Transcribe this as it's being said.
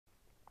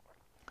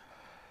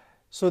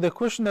So the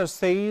questioner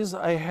says,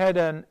 I had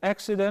an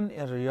accident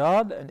in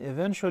Riyadh and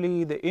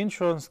eventually the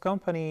insurance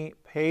company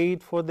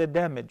paid for the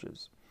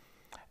damages.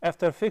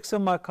 After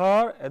fixing my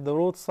car at the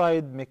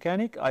roadside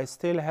mechanic, I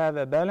still have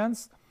a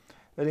balance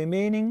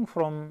remaining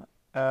from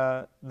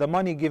the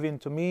money given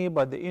to me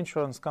by the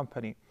insurance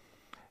company.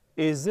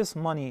 Is this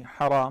money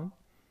haram?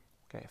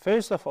 Okay,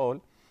 first of all,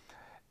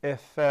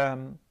 if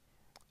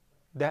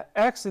the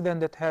accident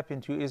that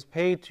happened to you is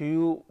paid to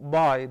you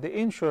by the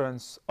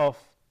insurance of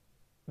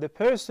the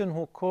person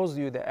who caused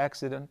you the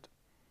accident,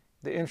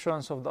 the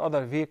insurance of the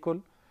other vehicle,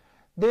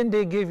 then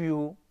they give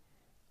you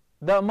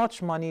that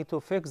much money to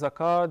fix the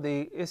car.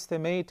 They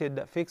estimated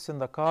that fixing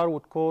the car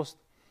would cost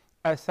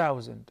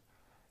 1,000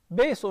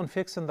 based on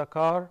fixing the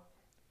car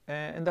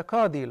in the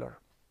car dealer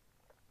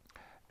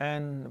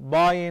and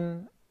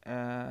buying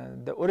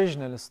the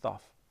original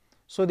stuff.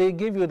 So they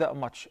give you that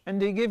much,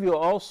 and they give you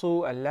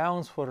also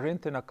allowance for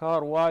renting a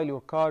car while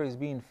your car is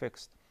being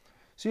fixed.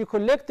 So you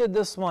collected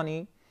this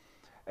money,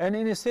 and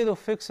instead of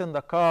fixing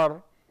the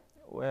car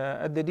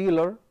at the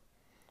dealer,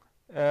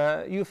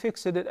 you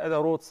fixed it at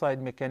a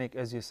roadside mechanic,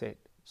 as you said.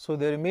 So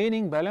the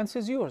remaining balance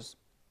is yours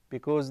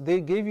because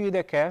they gave you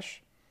the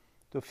cash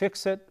to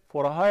fix it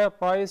for a higher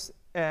price,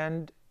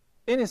 and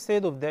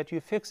instead of that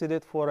you fixed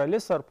it for a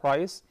lesser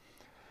price,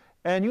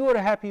 and you were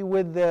happy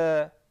with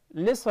the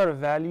lesser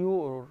value,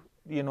 or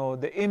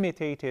the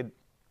imitated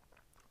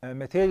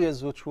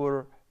materials which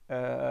were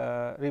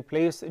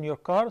replaced in your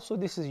car. So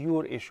this is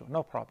your issue,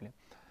 no problem.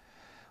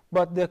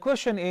 But the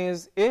question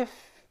is, if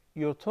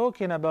you're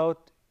talking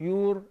about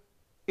your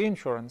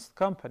insurance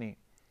company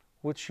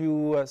which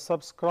you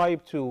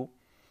subscribe to,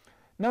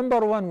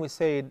 number one, we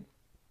said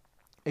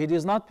it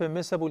is not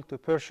permissible to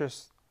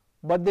purchase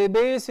but the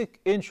basic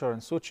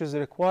insurance which is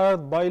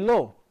required by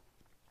law,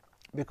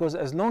 because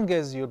as long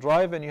as you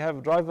drive and you have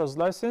a driver's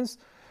license,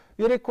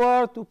 you're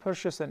required to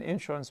purchase an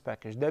insurance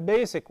package, the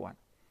basic one.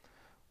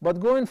 But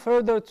going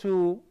further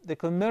to the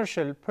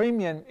commercial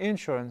premium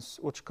insurance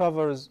which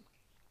covers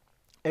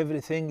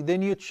everything,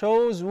 then you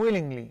chose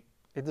willingly.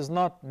 It is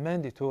not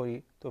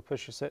mandatory to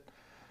purchase it.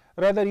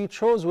 Rather, you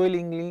chose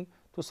willingly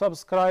to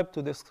subscribe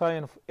to this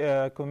kind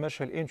of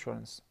commercial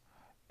insurance.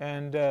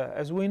 And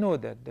as we know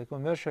that the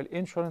commercial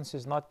insurance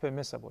is not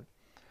permissible.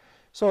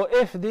 So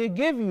if they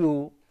give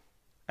you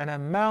an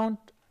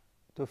amount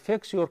to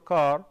fix your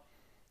car,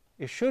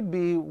 it should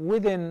be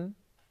within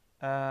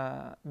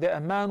the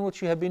amount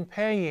which you have been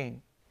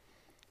paying.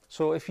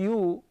 So if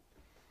you,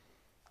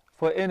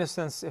 for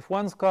instance, if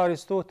one's car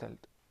is totaled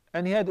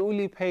and he had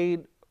only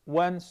paid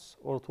once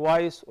or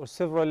twice or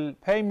several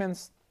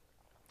payments,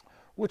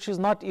 which is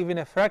not even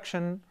a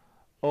fraction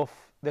of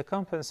the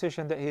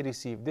compensation that he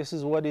received, this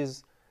is what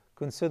is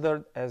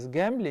considered as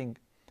gambling.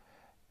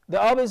 The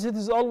opposite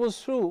is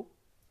always true.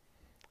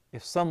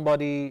 If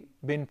somebody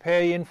been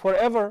paying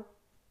forever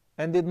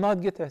and did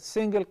not get a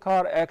single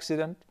car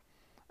accident,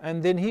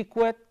 and then he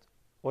quit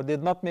or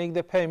did not make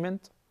the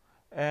payment,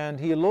 and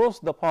he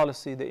lost the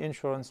policy, the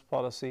insurance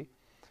policy,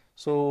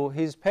 so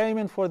his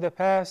payment for the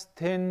past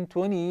 10,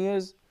 20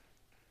 years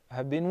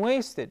have been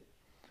wasted.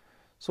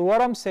 So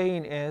what I'm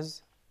saying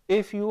is,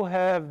 if you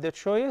have the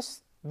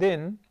choice,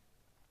 then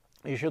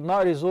you should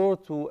not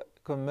resort to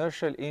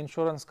commercial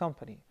insurance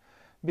company,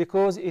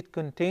 because it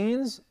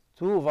contains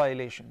two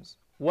violations.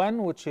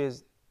 One, which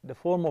is the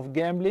form of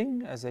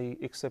gambling, as I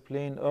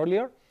explained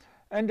earlier,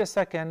 and the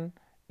second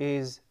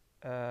is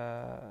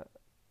the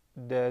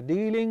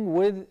dealing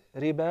with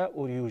riba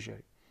or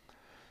usury.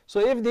 So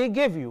if they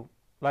give you,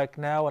 like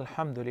now,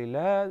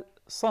 alhamdulillah,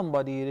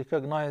 somebody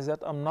recognized that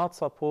I'm not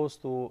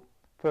supposed to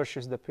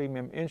purchase the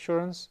premium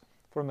insurance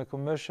from a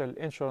commercial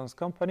insurance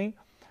company,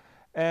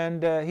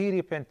 and he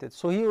repented.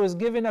 So he was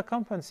given a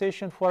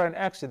compensation for an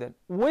accident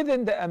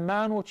within the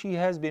amount which he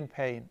has been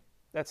paying.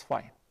 That's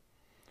fine.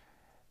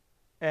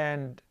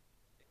 And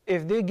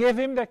if they give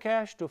him the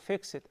cash to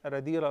fix it at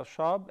a dealer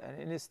shop,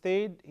 and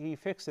instead he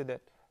fixed it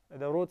at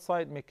the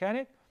roadside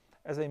mechanic,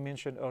 as I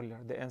mentioned earlier,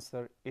 the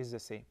answer is the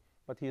same.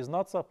 But he is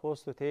not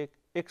supposed to take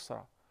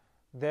extra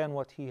than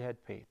what he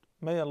had paid.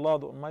 May Allah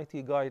the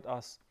Almighty guide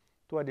us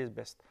to what is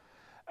best.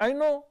 I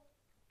know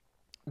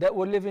that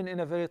we're living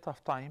in a very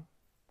tough time,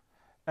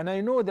 and I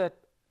know that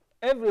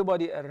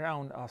everybody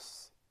around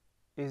us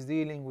is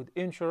dealing with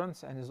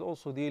insurance and is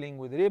also dealing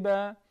with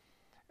riba,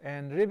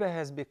 and riba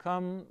has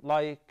become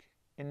like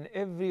in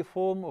every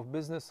form of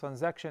business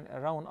transaction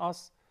around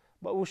us.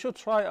 But we should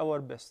try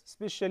our best,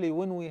 especially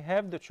when we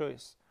have the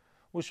choice.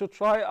 We should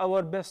try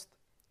our best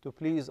to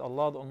please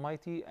Allah the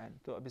Almighty and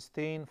to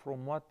abstain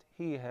from what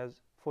He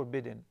has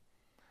forbidden.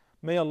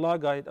 May Allah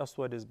guide us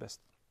to what is best.